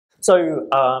I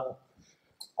am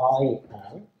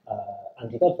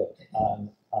Andrew Dudfield.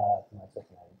 My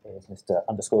Twitter name is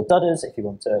Mr_Dudders. If you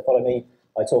want to follow me,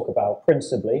 I talk about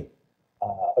principally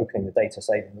opening the data,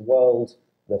 saving the world,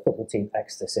 the football team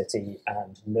Exeter City,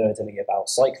 and nerdily about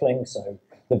cycling. So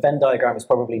the Venn diagram is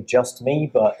probably just me,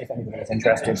 but if anybody is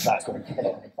interested, that's where you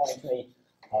can find me.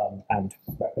 And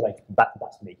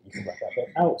that's me. You can work that bit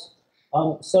out.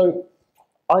 So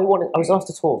I was asked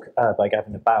to talk by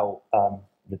Gavin about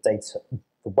the data,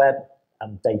 the web,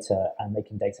 and data, and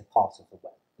making data part of the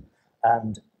web.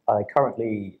 And I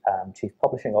currently am Chief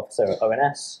Publishing Officer at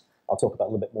ONS. I'll talk about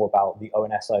a little bit more about the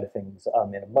ONS side of things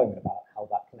in a moment about how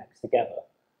that connects together.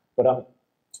 But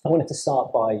I wanted to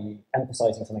start by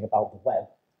emphasizing something about the web,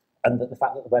 and the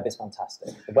fact that the web is fantastic.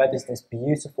 The web is this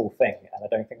beautiful thing, and I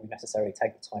don't think we necessarily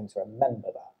take the time to remember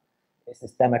that. It's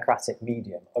this democratic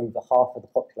medium. Over half of the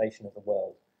population of the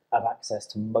world have access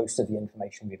to most of the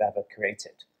information we've ever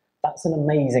created. That's an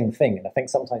amazing thing, and I think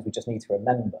sometimes we just need to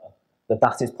remember that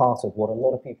that is part of what a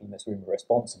lot of people in this room are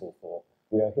responsible for.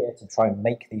 We are here to try and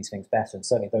make these things better, and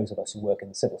certainly those of us who work in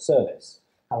the civil service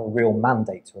have a real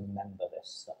mandate to remember this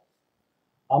stuff.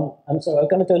 And so I'm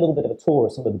going to do a little bit of a tour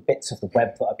of some of the bits of the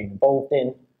web that I've been involved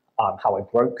in, how I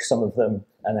broke some of them,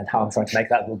 and then how I'm trying to make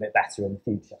that a little bit better in the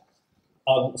future.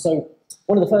 So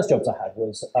one of the first jobs I had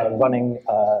was running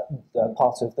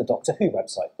part of the Doctor Who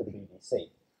website for the BBC.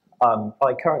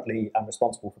 I currently am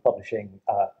responsible for publishing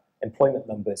employment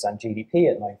numbers and GDP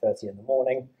at 9:30 in the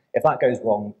morning. If that goes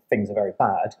wrong, things are very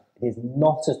bad. It is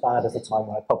not as bad as the time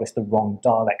when I published the wrong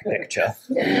Dalek picture.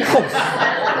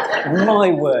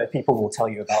 My word, people will tell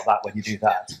you about that when you do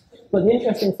that. But the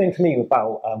interesting thing for me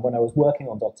about when I was working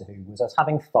on Doctor Who was I was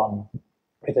having fun.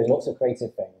 We were doing lots of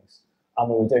creative things.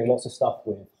 We were doing lots of stuff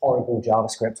with horrible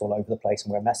JavaScript all over the place,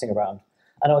 and we were messing around.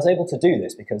 And I was able to do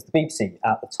this because the BBC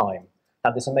at the time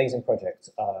had this amazing project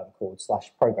called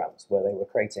 /programs, where they were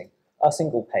creating a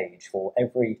single page for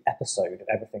every episode of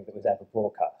everything that was ever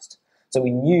broadcast. So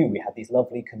we knew we had these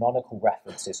lovely canonical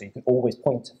references, so you could always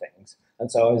point to things.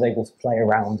 And so I was able to play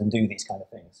around and do these kind of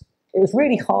things. It was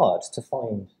really hard to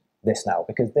find this now,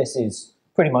 because this is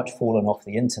pretty much fallen off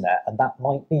the internet, and that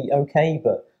might be okay,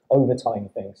 but over time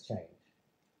things change.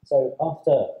 So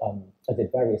after I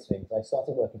did various things, I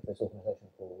started working for this organisation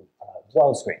called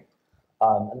Wildscreen.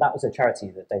 And that was a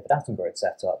charity that David Attenborough had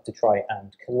set up to try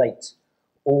and collate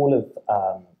all of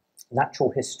natural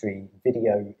history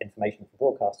video information from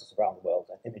broadcasters around the world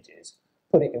and images,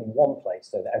 put it in one place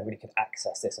so that everybody could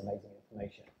access this amazing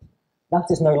information. That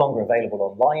is no longer available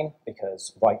online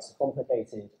because rights are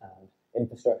complicated and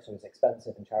infrastructure is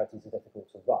expensive and charities are difficult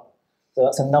to run. So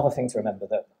that's another thing to remember,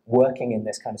 that working in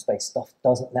this kind of space stuff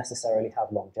doesn't necessarily have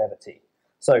longevity.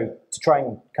 So to try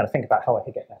and kind of think about how I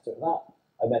could get better at that,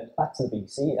 I went back to the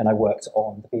BBC and I worked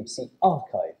on the BBC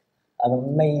Archive, an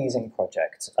amazing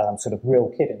project, sort of real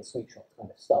kid in the sweet shop kind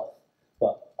of stuff.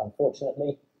 But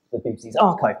unfortunately, the BBC's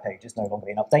archive page is no longer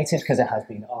being updated because it has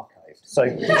been archived. So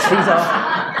these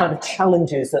are kind of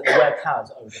challenges that the web has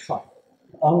over time.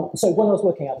 So when I was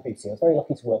working at the BBC, I was very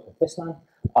lucky to work with this man.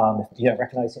 If you don't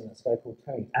recognise him, that's a guy called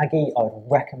Tony Aggie. I would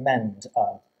recommend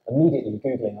immediately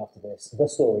Googling after this, The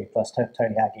Story plus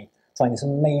Tony Aggie, find this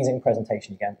amazing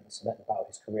presentation again about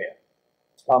his career.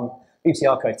 BBC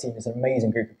Archive team is an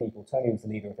amazing group of people. Tony was the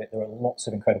leader of it. There are lots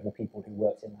of incredible people who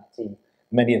worked in that team.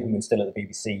 Many of them are still at the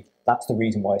BBC. That's the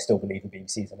reason why I still believe the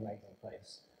BBC is an amazing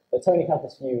place. But Tony had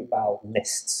this view about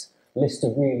lists. Lists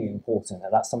are really important,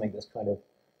 and that's something that's kind of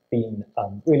been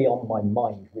really on my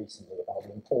mind recently, about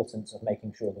the importance of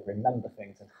making sure that we remember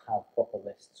things and have proper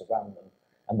lists around them.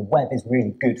 And the web is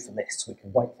really good for lists. We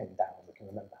can write things down, we can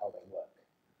remember how they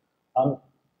work.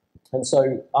 And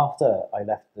so after I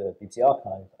left the BBC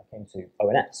Archive, I came to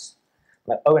ONS.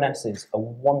 Now, ONS is a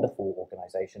wonderful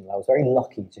organisation, and I was very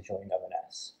lucky to join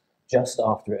ONS just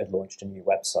after it had launched a new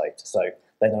website. So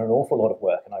they'd done an awful lot of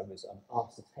work, and I was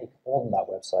asked to take on that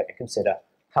website and consider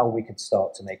how we could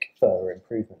start to make further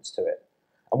improvements to it.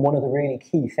 And one of the really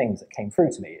key things that came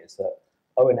through to me is that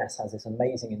ONS has this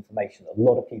amazing information that a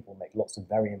lot of people make lots of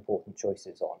very important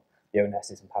choices on. The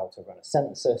ONS is empowered to run a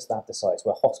census that decides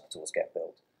where hospitals get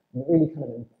built. Really kind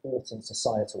of important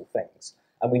societal things.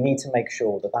 And we need to make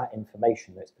sure that that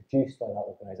information that's produced by that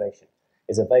organisation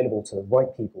is available to the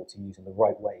right people to use in the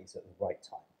right ways at the right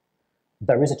time.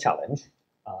 There is a challenge,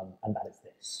 and that is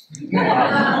this.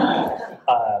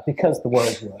 Because the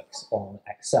world works on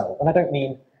Excel, and I don't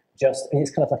mean just, it's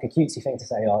kind of like a cutesy thing to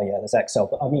say, oh yeah, there's Excel,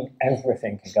 but I mean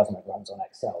everything in government runs on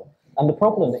Excel. And the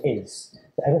problem is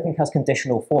that everything has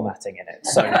conditional formatting in it.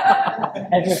 So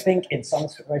everything in some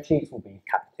spreadsheets will be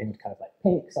kept in kind of like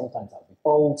pink, sometimes that'll be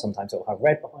bold, sometimes it'll have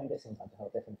red behind it, sometimes it'll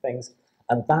have different things.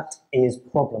 And that is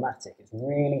problematic. It's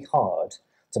really hard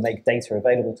to make data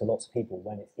available to lots of people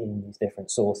when it's in these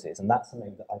different sources. And that's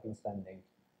something that I've been spending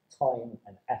time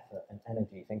and effort and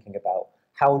energy thinking about.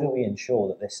 How do we ensure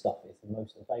that this stuff is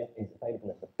available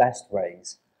in the best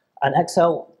ways? And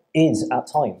Excel is, at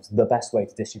times, the best way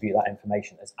to distribute that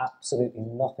information. There's absolutely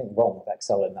nothing wrong with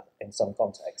Excel in some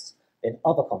contexts. In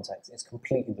other contexts, it's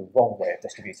completely the wrong way of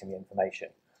distributing the information.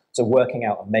 So working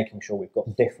out and making sure we've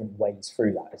got different ways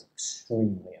through that is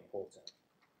extremely important.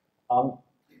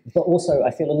 But also,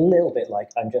 I feel a little bit like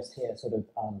I'm just here sort of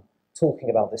talking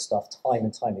about this stuff time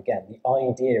and time again. The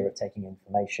idea of taking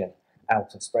information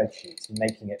out of spreadsheets and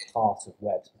making it part of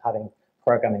webs, having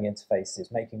programming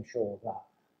interfaces, making sure that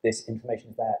this information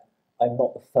is there. I'm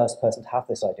not the first person to have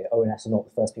this idea. ONS are not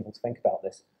the first people to think about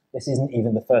this. This isn't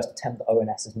even the first attempt that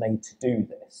ONS has made to do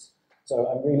this. So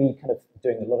I'm really kind of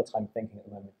doing a lot of time thinking at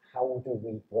the moment, how do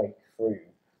we break through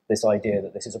this idea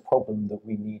that this is a problem that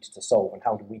we need to solve, and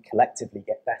how do we collectively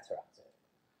get better at it?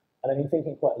 And I've been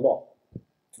thinking quite a lot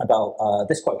about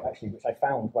this quote, actually, which I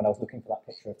found when I was looking for that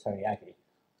picture of Tony Aggie,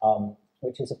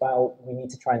 which is about we need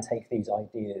to try and take these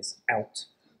ideas out.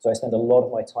 So I spend a lot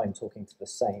of my time talking to the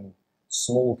same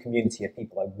small community of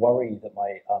people. I worry that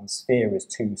my sphere is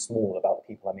too small about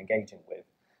the people I'm engaging with,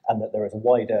 and that there is a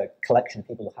wider collection of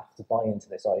people who have to buy into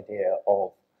this idea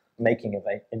of making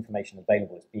information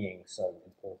available as being so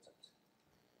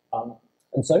important.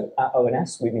 And so at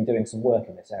ONS, we've been doing some work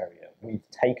in this area. We've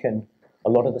taken a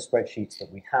lot of the spreadsheets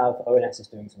that we have. ONS is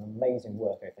doing some amazing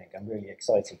work, I think. I'm really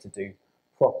excited to do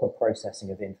proper processing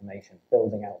of the information,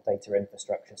 building out data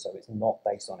infrastructure so it's not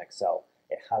based on Excel.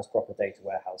 It has proper data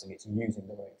warehousing. It's using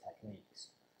the right techniques.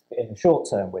 But in the short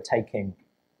term, we're taking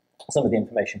some of the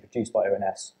information produced by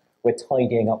ONS, we're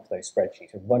tidying up those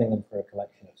spreadsheets, we're running them through a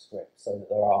collection of scripts so that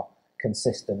there are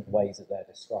consistent ways that they're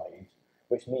described,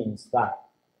 which means that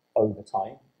over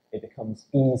time, it becomes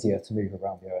easier to move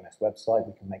around the ONS website.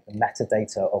 We can make the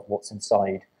metadata of what's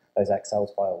inside those Excel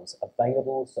files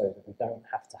available so that we don't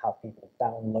have to have people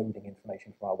downloading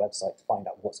information from our website to find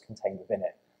out what's contained within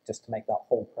it, just to make that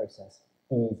whole process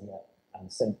easier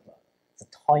and simpler. It's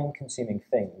a time-consuming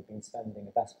thing. We've been spending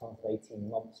the best part of 18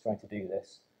 months trying to do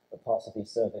this, but parts of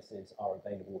these services are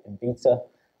available in beta.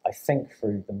 I think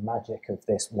through the magic of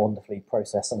this wonderfully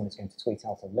processed, someone is going to tweet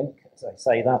out a link as I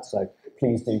say that, so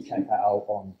please do check that out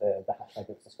on the hashtag that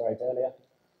was described earlier.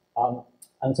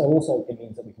 And so also it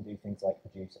means that we can do things like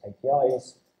produce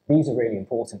APIs. These are really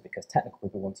important because technical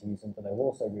people want to use them, but they're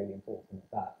also really important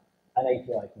that an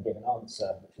API can give an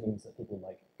answer, which means that people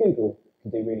like Google can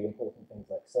do really important things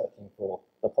like searching for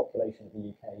the population of the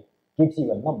UK, gives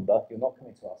you a number, you're not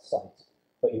coming to our site,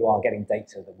 but you are getting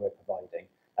data that we're providing.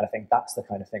 And I think that's the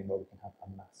kind of thing where we can have a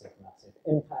massive, massive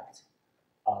impact.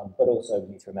 But also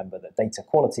we need to remember that data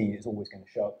quality is always going to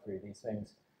show up through these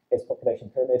things. It's population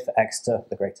pyramid for Exeter,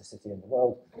 the greatest city in the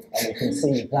world. And we can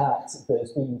see that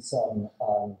there's been some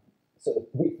sort of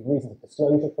reasons of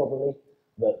disclosure probably,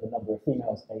 that the number of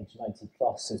females aged 90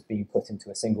 plus has been put into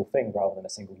a single thing rather than a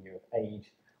single year of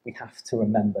age. We have to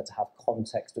remember to have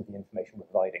context of the information we're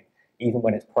providing, even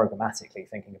when it's programmatically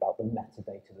thinking about the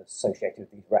metadata that's associated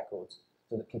with these records,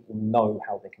 so that people know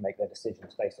how they can make their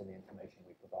decisions based on the information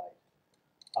we provide.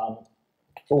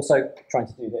 Also trying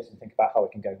to do this and think about how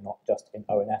it can go not just in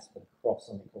ONS, but across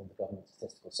something called the Government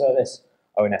Statistical Service.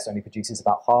 ONS only produces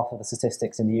about half of the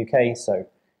statistics in the UK, so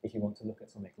if you want to look at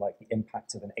something like the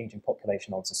impact of an aging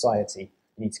population on society,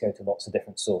 you need to go to lots of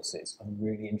different sources. I'm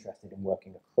really interested in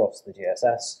working across the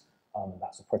GSS, and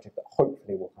that's a project that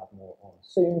hopefully we'll have more on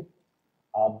soon.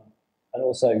 And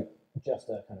also, just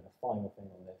a kind of a final thing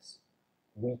on this,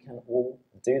 we can all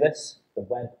do this. The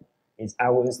web is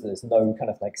ours. There's no kind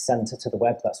of like center to the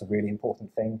web. That's a really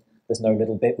important thing. There's no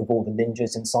little bit with all the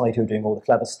ninjas inside who are doing all the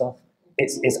clever stuff.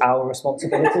 It's our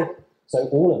responsibility. So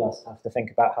all of us have to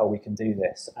think about how we can do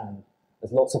this. And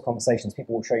there's lots of conversations.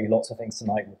 People will show you lots of things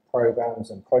tonight with programs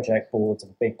and project boards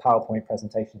and big PowerPoint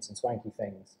presentations and swanky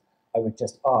things. I would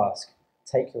just ask,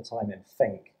 take your time and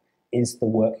think, is the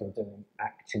work you're doing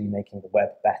actually making the web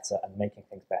better and making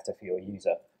things better for your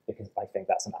user? Because I think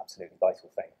that's an absolutely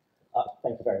vital thing.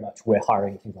 Thank you very much. We're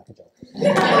hiring if you'd like a job.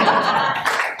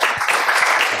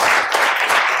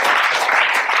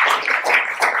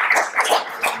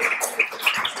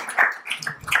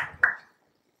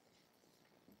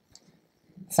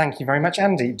 Thank you very much,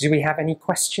 Andy. Do we have any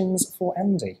questions for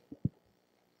Andy?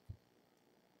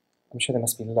 I'm sure there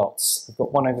must be lots. We've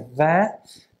got one over there.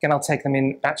 Again, I'll take them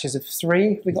in batches of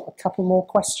 3. Have we got a couple more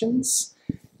questions?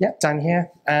 Yep, down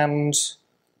here. And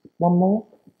one more.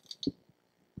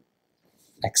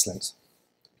 Excellent. So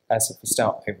we'll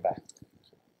start over there.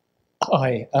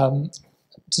 Hi.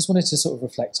 just wanted to sort of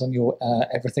reflect on your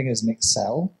everything is in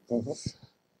Excel,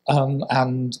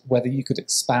 and whether you could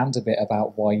expand a bit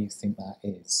about why you think that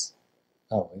is.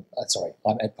 Oh, sorry,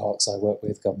 I'm Ed Parks. I work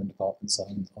with government departments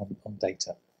on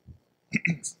data.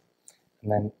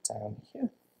 And then down here.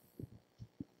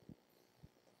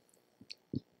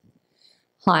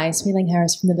 Hi, Smealing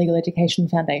Harris from the Legal Education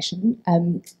Foundation.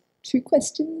 2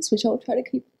 questions, which I'll try to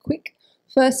keep quick.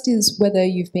 First is whether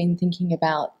you've been thinking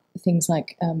about things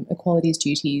like equalities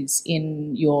duties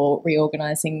in your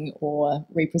reorganising or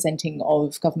representing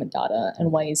of government data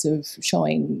and ways of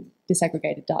showing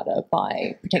disaggregated data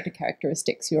by protected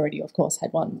characteristics. You already, of course,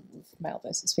 had one with male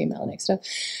versus female next to.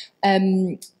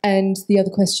 And the other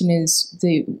question is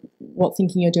what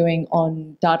thinking you're doing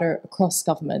on data across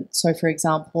government. So, for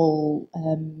example,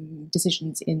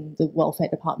 decisions in the welfare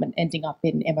department ending up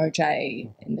in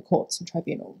MOJ in the courts and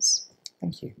tribunals.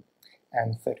 Thank you.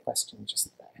 And third question, just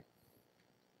there.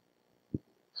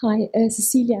 Hi,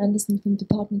 Cecilia Anderson from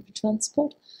Department for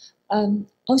Transport. I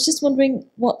was just wondering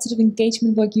what sort of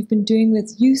engagement work you've been doing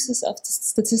with users of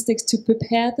statistics to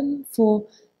prepare them for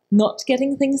not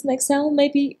getting things in Excel,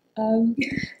 maybe,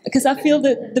 because I feel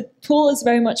that the pull is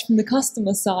very much from the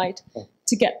customer side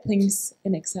to get things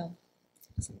in Excel.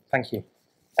 Thank you.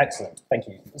 Excellent, thank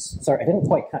you. Sorry, I didn't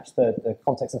quite catch the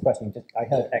context of the question. I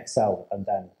heard Excel and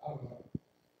then...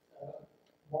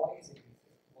 Why is it?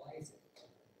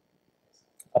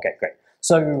 Okay, great.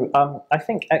 So I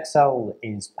think Excel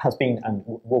has been and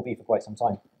will be for quite some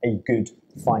time a good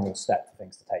final step for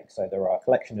things to take. So there are a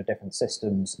collection of different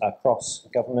systems across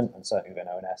government and certainly within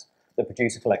ONS that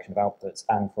produce a collection of outputs,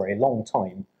 and for a long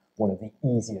time one of the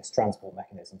easiest transport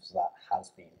mechanisms for that has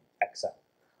been Excel.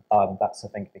 That's, I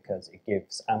think, because it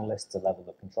gives analysts a level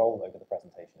of control over the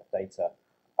presentation of data.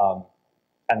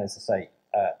 And as I say,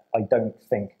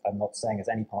 I'm not saying as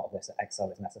any part of this that Excel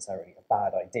is necessarily a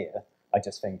bad idea. I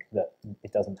just think that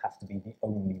it doesn't have to be the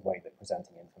only way that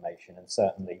presenting information, and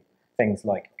certainly things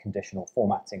like conditional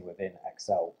formatting within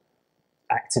Excel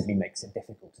actively makes it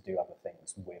difficult to do other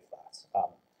things with that.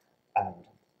 And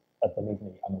believe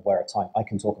me, I'm aware of time. I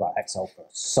can talk about Excel for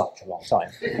such a long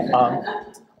time.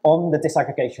 On the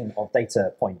disaggregation of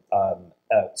data point,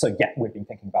 so yeah, we've been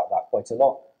thinking about that quite a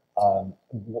lot.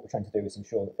 What we're trying to do is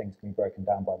ensure that things can be broken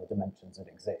down by the dimensions that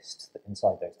exist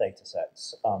inside those data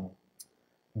sets.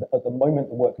 At the moment,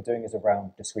 the work we're doing is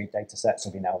around discrete data sets, so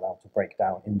we're now allowed to break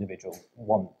down individual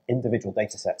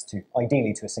data sets to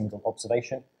ideally to a single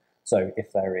observation. So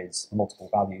if there is multiple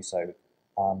values, so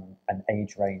an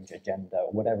age range, a gender,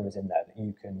 or whatever is in there, that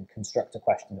you can construct a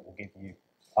question that will give you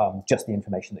just the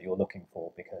information that you're looking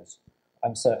for, because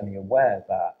I'm certainly aware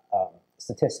that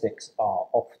statistics are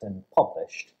often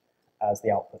published as the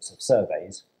outputs of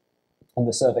surveys, and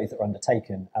the surveys that are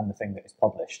undertaken and the thing that is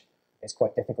published, it's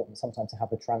quite difficult sometimes to have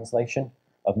the translation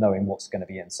of knowing what's going to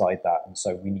be inside that, and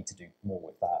so we need to do more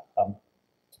with that. And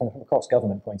from a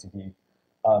cross-government point of view,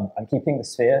 I'm keeping the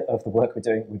sphere of the work we're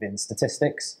doing within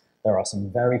statistics. There are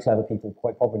some very clever people,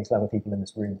 quite probably clever people in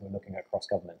this room who are looking at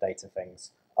cross-government data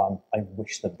things. I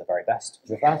wish them the very best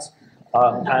with that.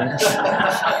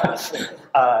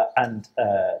 And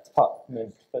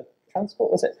Department for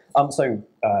Transport, was it?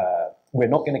 We're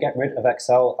not going to get rid of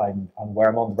Excel. I'm where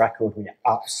I'm on the record. We are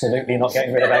absolutely not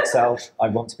getting rid of Excel. I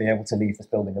want to be able to leave this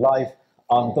building alive.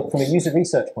 But from a user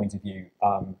research point of view,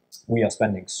 we are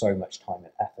spending so much time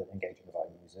and effort engaging with our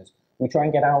users. We try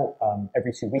and get out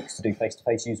every 2 weeks to do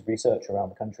face-to-face user research around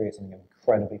the country. It's something I'm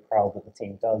incredibly proud that the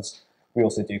team does. We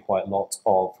also do quite a lot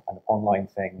of online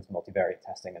things, multivariate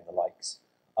testing and the likes.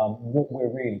 What we're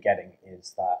really getting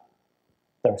is that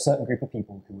there are a certain group of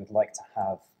people who would like to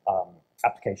have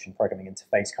application programming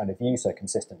interface kind of view, so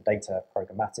consistent data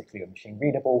programmatically or machine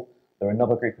readable. There are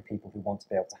another group of people who want to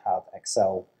be able to have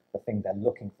Excel. The thing they're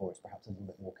looking for is perhaps a little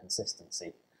bit more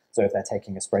consistency. So if they're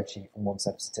taking a spreadsheet from one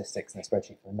set of statistics and a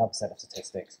spreadsheet from another set of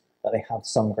statistics, that they have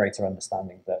some greater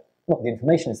understanding that not the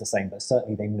information is the same, but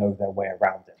certainly they know their way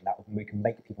around it, and that we can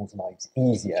make people's lives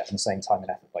easier at the same time and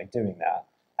effort by doing that.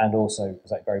 And also,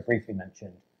 as I very briefly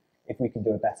mentioned, if we can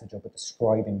do a better job of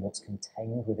describing what's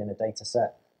contained within a data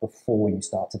set before you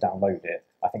start to download it,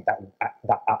 I think that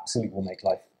absolutely will make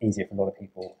life easier for a lot of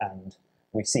people, and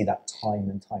we see that time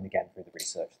and time again through the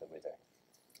research that we're doing.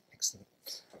 Excellent.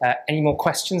 Any more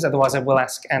questions? Otherwise, I will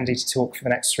ask Andy to talk for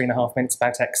the next 3.5 minutes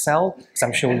about Excel, because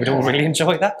I'm sure we would all really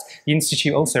enjoy that. The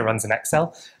Institute also runs in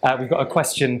Excel. We've got a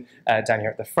question down here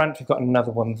at the front. We've got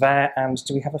another one there. And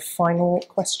do we have a final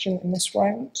question in this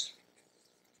round?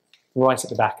 Right at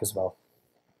the back as well.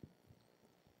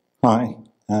 Hi,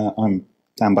 I'm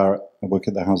Dan Barrett. I work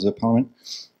at the House of Parliament.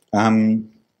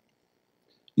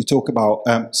 You talk about,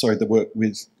 the work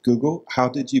with Google. How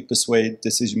did you persuade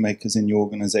decision makers in your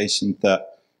organization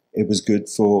that it was good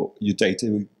for your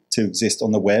data to exist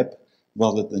on the web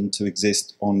rather than to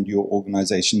exist on your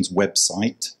organization's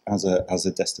website as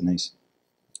a destination?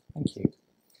 Thank you.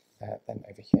 Then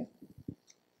over here.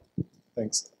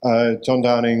 Thanks. John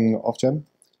Downing, Ofgem.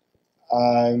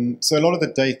 So a lot of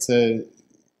the data,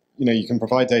 you can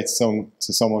provide data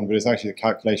to someone, but it's actually the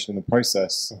calculation and the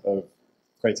process of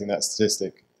creating that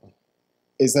statistic.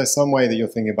 Is there some way that you're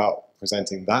thinking about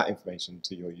presenting that information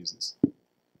to your users?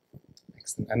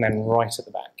 Excellent. And then right at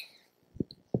the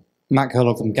back. Matt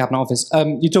Curlock from Cabinet Office.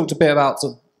 You talked a bit about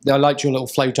I liked your little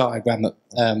flow diagram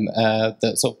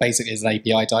that sort of basically is an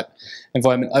API type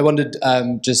environment. I wondered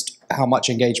just how much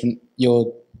engagement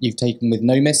you've taken with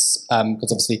Nomis,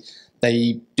 because obviously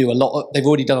they do a lot. They've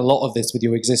already done a lot of this with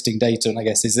your existing data, and I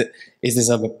guess is this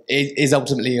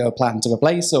ultimately a plan to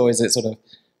replace, or is it sort of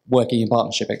working in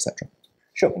partnership, etc.?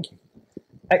 Sure. Thank you.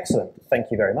 Excellent. Thank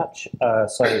you very much.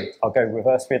 So I'll go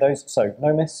reverse through those. So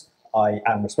Nomis. I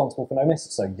am responsible for Nomis,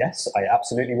 so yes, I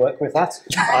absolutely work with that.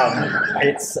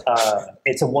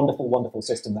 It's a wonderful, wonderful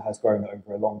system that has grown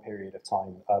over a long period of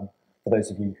time. For those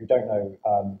of you who don't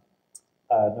know,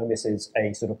 Nomis is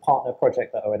a sort of partner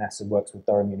project that ONS works with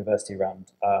Durham University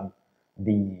around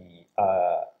the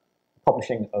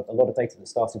publishing of a lot of data that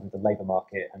started with the labour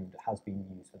market and has been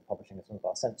used for the publishing of some of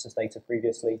our census data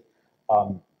previously.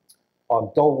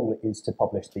 Our goal is to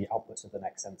publish the outputs of the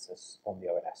next census on the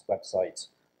ONS website.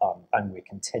 And we're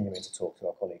continuing to talk to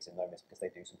our colleagues in Nomis because they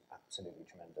do some absolutely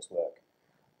tremendous work.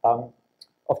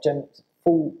 Ofgem,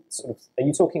 are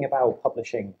you talking about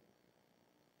publishing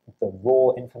the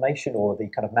raw information or the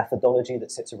kind of methodology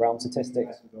that sits around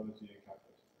statistics? Methodology and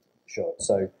calculation. Sure.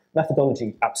 So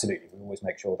methodology, absolutely. We always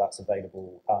make sure that's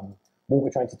available. What we're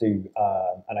trying to do,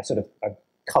 and I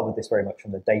covered this very much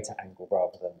from the data angle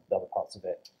rather than the other parts of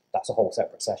it. That's a whole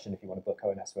separate session. If you want to book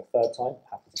ONS for a third time,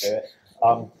 happy to do it.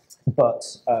 But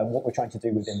what we're trying to do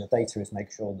within the data is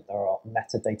make sure that there are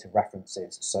metadata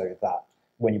references so that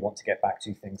when you want to get back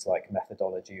to things like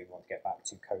methodology, you want to get back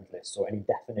to code lists or any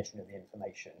definition of the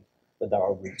information, that there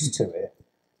are roots to it.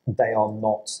 They are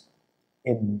not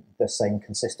in the same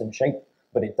consistent shape,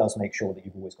 but it does make sure that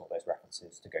you've always got those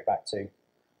references to go back to.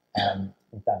 Dan,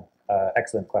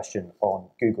 excellent question on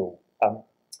Google.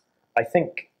 I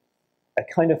think I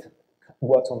kind of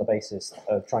worked on the basis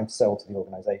of trying to sell to the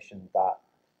organisation that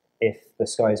if the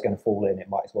sky is going to fall in, it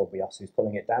might as well be us who's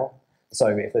pulling it down.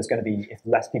 So if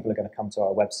less people are going to come to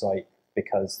our website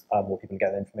because more people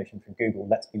get their information from Google,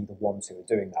 let's be the ones who are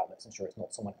doing that. Let's ensure it's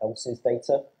not someone else's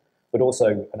data. But also,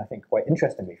 and I think quite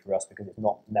interestingly for us, because it's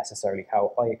not necessarily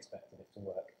how I expected it to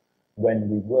work, when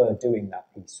we were doing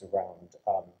that piece around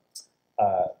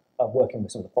working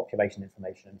with some of the population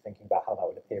information and thinking about how that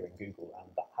would appear in Google and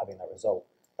having that result,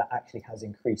 that actually has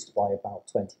increased by about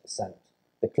 20%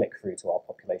 the click-through to our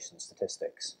population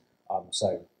statistics.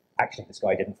 So actually the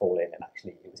sky didn't fall in, and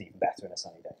actually it was even better in a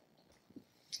sunny day.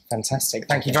 Fantastic.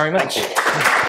 Thank you very much.